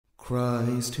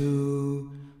Christ, who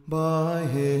by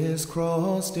his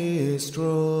cross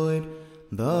destroyed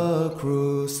the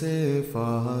crucifiers.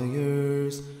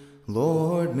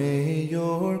 Lord, may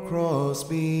your cross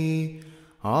be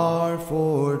our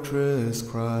fortress.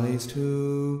 Christ,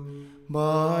 who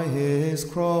by his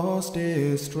cross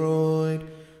destroyed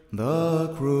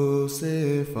the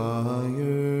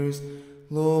crucifiers.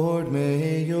 Lord,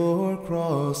 may your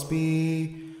cross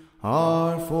be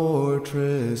our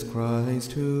fortress.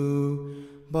 Christ, who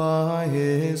by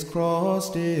his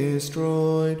cross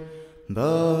destroyed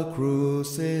the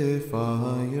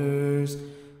crucifiers.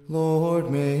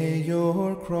 Lord, may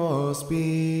your cross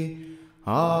be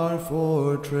our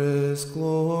fortress.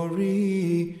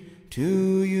 Glory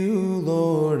to you,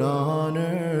 Lord,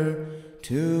 honor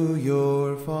to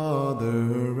your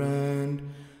Father, and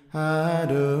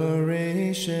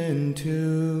adoration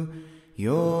to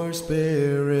your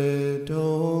Spirit.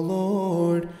 O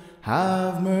Lord,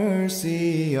 have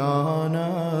mercy on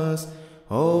us.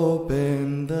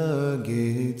 Open the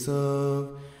gates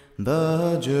of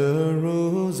the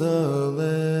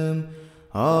Jerusalem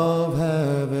of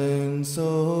heaven,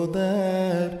 so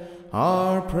that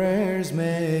our prayers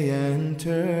may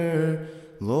enter,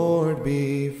 Lord,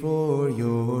 before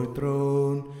your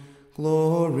throne.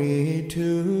 Glory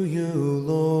to you,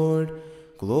 Lord.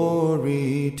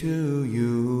 Glory to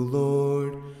you,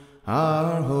 Lord.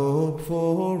 Our hope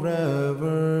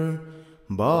forever.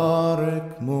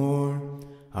 Barak more.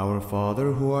 Our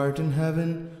Father who art in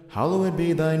heaven, hallowed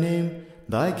be thy name.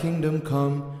 Thy kingdom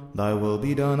come, thy will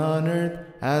be done on earth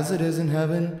as it is in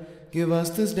heaven. Give us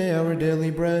this day our daily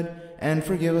bread, and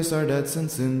forgive us our debts and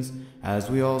sins, as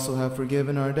we also have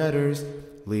forgiven our debtors.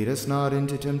 Lead us not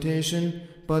into temptation,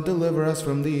 but deliver us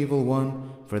from the evil one.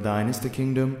 For thine is the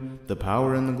kingdom, the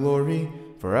power, and the glory,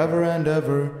 forever and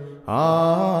ever.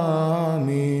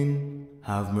 Amen.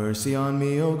 Have mercy on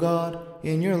me, O God,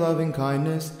 in your loving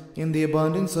kindness. In the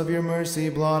abundance of your mercy,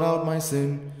 blot out my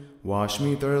sin. Wash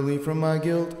me thoroughly from my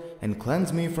guilt, and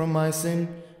cleanse me from my sin.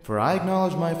 For I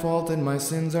acknowledge my fault, and my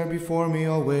sins are before me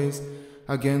always.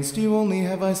 Against you only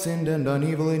have I sinned and done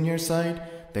evil in your sight,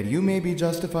 that you may be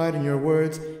justified in your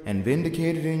words, and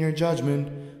vindicated in your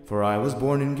judgment. For I was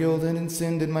born in guilt, and in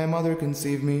sin did my mother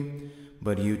conceive me.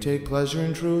 But you take pleasure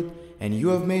in truth, and you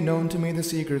have made known to me the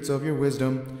secrets of your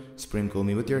wisdom. Sprinkle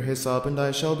me with your hyssop, and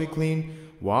I shall be clean.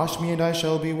 Wash me, and I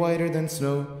shall be whiter than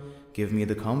snow. Give me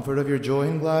the comfort of your joy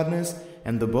and gladness,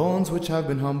 and the bones which have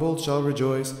been humbled shall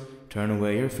rejoice. Turn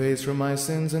away your face from my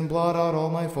sins, and blot out all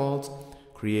my faults.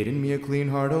 Create in me a clean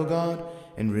heart, O God,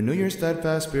 and renew your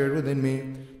steadfast spirit within me.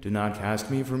 Do not cast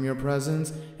me from your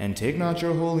presence, and take not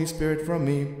your Holy Spirit from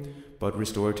me. But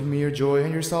restore to me your joy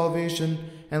and your salvation,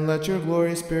 and let your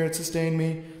glorious Spirit sustain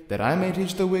me, that I may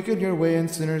teach the wicked your way,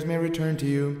 and sinners may return to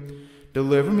you.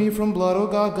 Deliver me from blood, O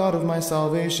God, God of my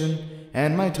salvation,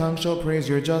 and my tongue shall praise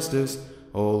your justice.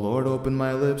 O Lord, open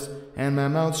my lips, and my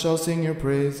mouth shall sing your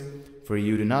praise. For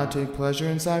you do not take pleasure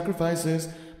in sacrifices.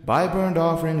 By burnt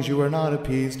offerings you are not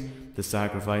appeased. The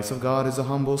sacrifice of God is a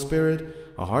humble spirit.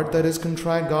 A heart that is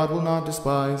contrite God will not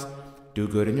despise. Do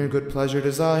good in your good pleasure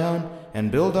to Zion,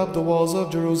 and build up the walls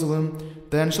of Jerusalem.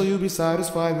 Then shall you be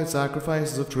satisfied with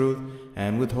sacrifices of truth,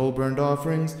 and with whole burnt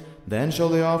offerings. Then shall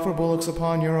they offer bullocks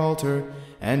upon your altar.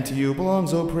 And to you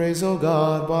belongs, O praise, O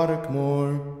God, Barak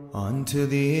more. Unto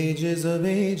the ages of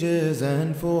ages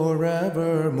and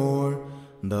forevermore.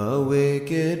 The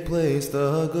wicked place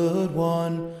the good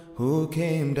one, who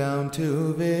came down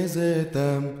to visit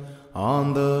them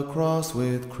on the cross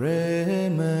with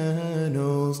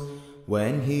criminals.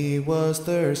 When he was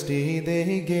thirsty,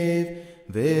 they gave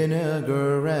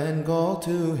vinegar and gall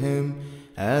to him,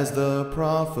 as the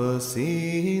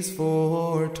prophecies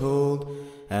foretold.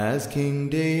 As King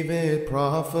David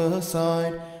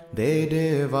prophesied, they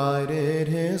divided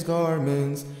his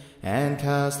garments, and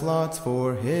cast lots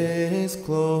for his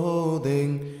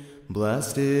clothing.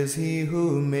 Blessed is he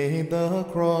who made the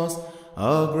cross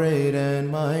a great and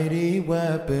mighty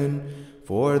weapon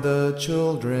for the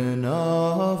children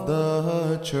of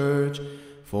the church.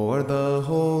 For the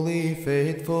holy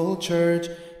faithful church,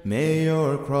 may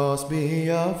your cross be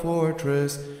a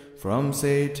fortress from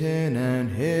Satan and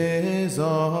his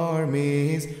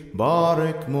armies.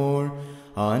 Barak more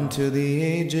unto the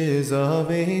ages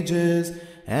of ages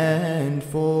and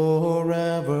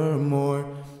forevermore.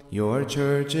 Your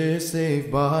church is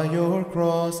saved by your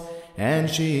cross, and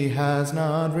she has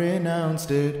not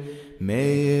renounced it.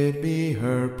 May it be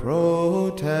her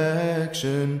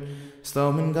protection.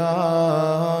 Stamen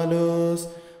galus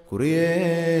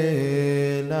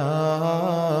Kyrie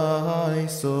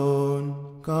eleison.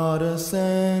 God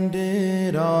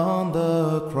ascended on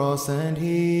the cross, and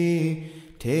he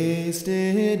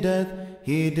tasted death,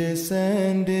 he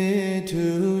descended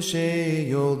to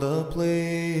Sheol, the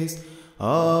place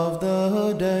of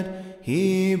the dead.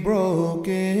 He broke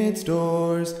its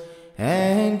doors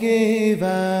and gave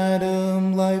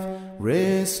Adam life,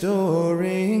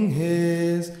 restoring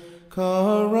his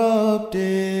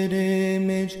corrupted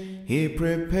image. He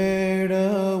prepared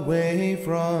a way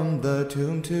from the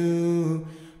tomb to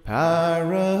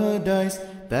paradise,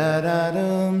 that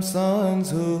Adam's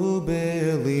sons who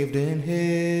believed in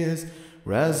his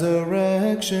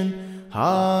resurrection,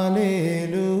 hallelujah,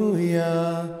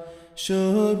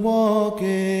 should walk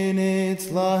in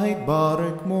its light.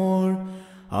 Barak more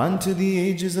unto the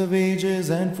ages of ages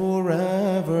and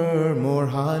forevermore,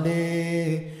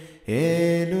 hallelujah.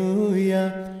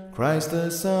 Christ the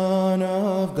Son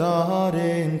of God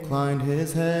inclined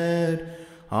his head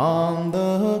on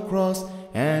the cross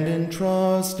and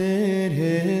entrusted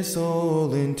his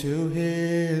soul into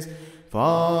his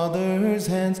Father's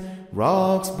hands.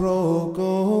 Rocks broke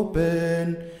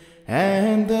open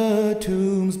and the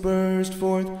tombs burst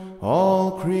forth.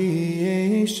 All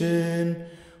creation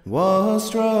was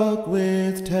struck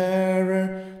with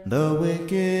terror. The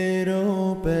wicked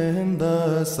opened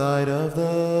the side of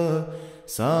the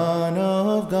Son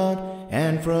of God,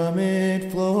 and from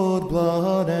it flowed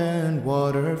blood and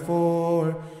water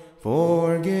for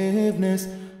forgiveness,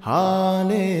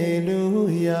 hallelujah,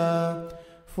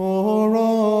 for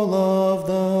all of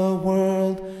the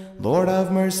world. Lord,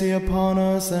 have mercy upon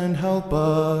us and help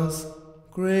us.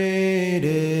 Great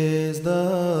is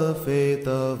the faith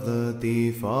of the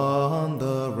thief on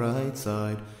the right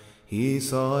side. He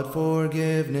sought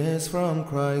forgiveness from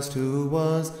Christ, who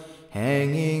was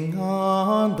hanging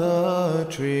on the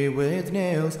tree with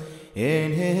nails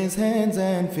in his hands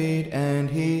and feet, and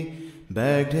he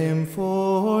begged him,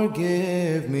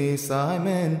 "Forgive me."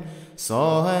 Simon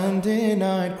saw and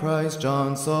denied Christ.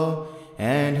 John saw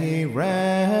and he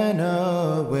ran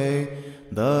away.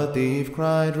 The thief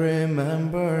cried,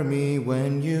 "Remember me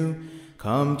when you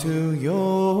come to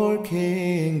your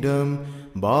kingdom."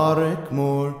 Barak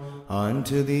more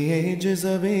unto the ages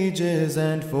of ages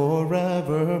and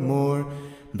forevermore.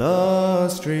 The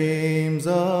streams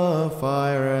of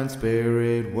fire and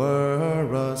spirit were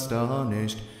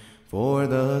astonished, for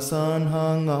the sun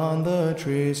hung on the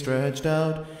tree, stretched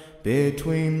out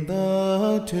between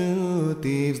the two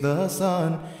thieves. The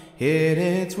sun hid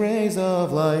its rays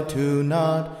of light to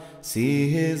not see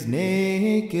his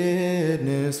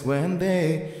nakedness. When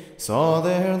they saw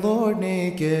their Lord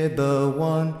naked, the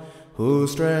one who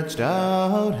stretched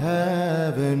out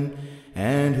heaven,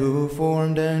 and who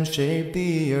formed and shaped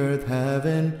the earth,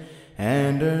 heaven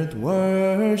and earth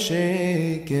were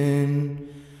shaken.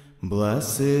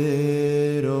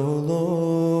 Blessed, O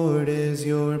Lord, is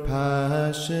your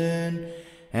passion,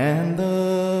 and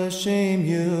the shame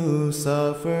you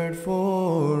suffered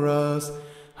for us.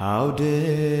 How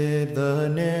did the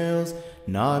nails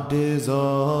not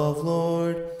dissolve,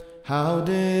 Lord? How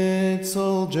did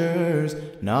soldiers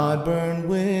not burn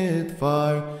with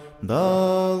fire?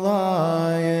 The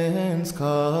lion's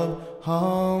cub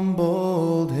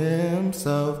humbled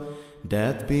himself.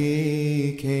 Death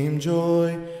became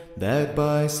joy, that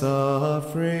by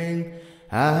suffering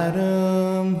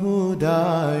Adam, who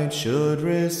died, should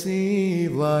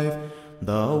receive life.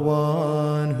 The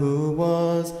one who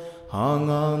was hung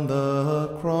on the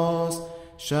cross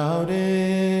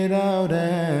shouted out,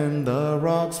 and the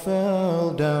rocks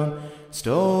fell down.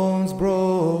 Stones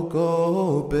broke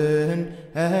open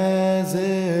as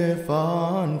if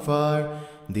on fire.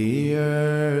 The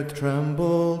earth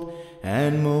trembled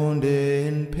and moaned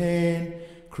in pain.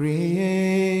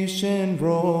 Creation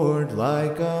roared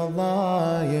like a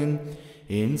lion.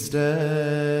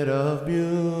 Instead of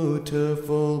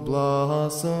beautiful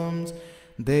blossoms,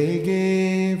 they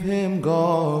gave him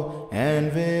gall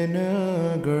and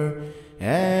vinegar.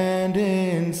 And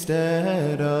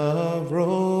instead of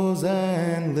rose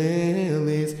and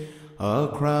lilies, a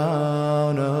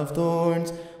crown of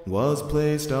thorns was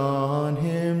placed on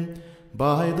him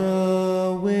by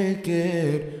the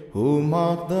wicked who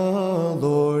mocked the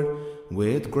Lord.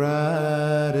 With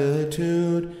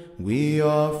gratitude we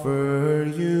offer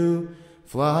you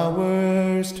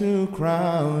flowers to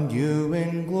crown you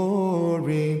in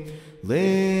glory.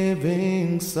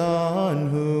 Living Son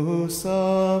who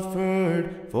suffered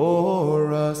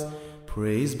for us,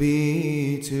 praise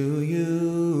be to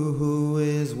you, who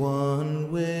is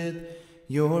one with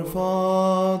your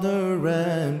Father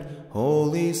and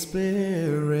Holy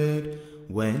Spirit.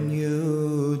 When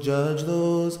you judge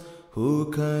those who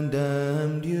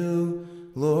condemned you,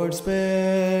 Lord,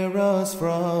 spare us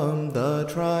from the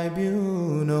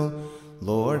tribunal.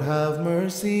 Lord, have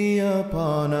mercy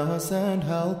upon us and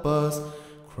help us.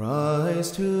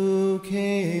 Christ, who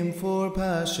came for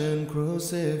passion,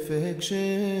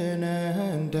 crucifixion,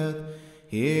 and death,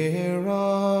 hear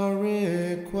our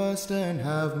request and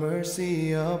have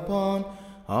mercy upon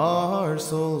our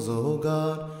souls, O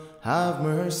God. Have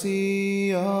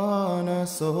mercy on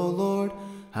us, O Lord,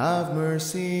 have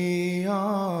mercy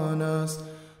on us.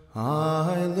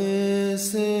 I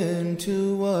listened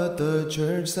to what the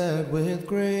church said with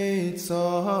great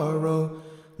sorrow.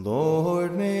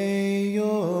 Lord, may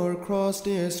your cross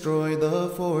destroy the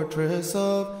fortress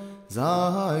of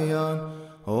Zion.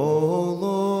 O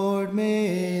Lord,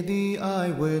 may the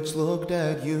eye which looked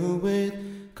at you with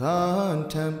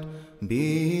contempt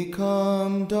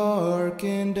become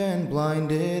darkened and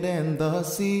blinded, and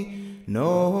thus see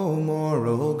no more,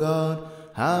 O God.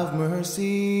 Have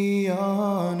mercy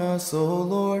on us, O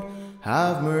Lord,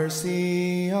 have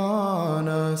mercy on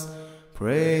us.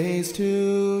 Praise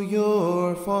to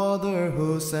your Father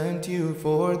who sent you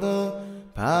for the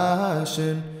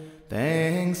passion.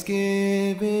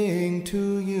 Thanksgiving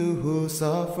to you who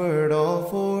suffered all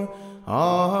for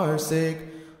our sake.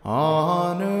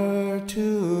 Honor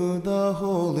to the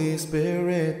Holy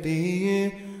Spirit,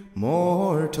 the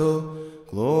immortal.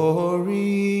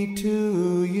 Glory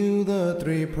to you, the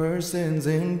three persons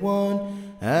in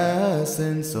one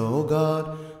essence, O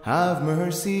God. Have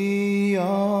mercy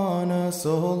on us,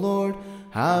 O Lord,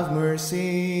 have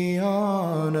mercy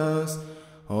on us.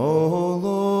 O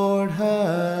Lord,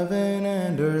 heaven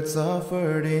and earth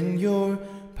suffered in your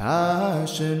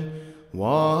passion.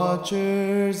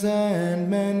 Watchers and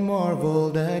men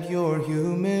marveled at your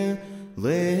humility,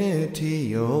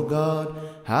 O God.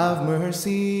 Have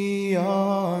mercy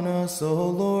on us, O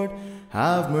Lord,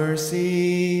 have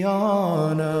mercy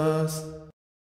on us.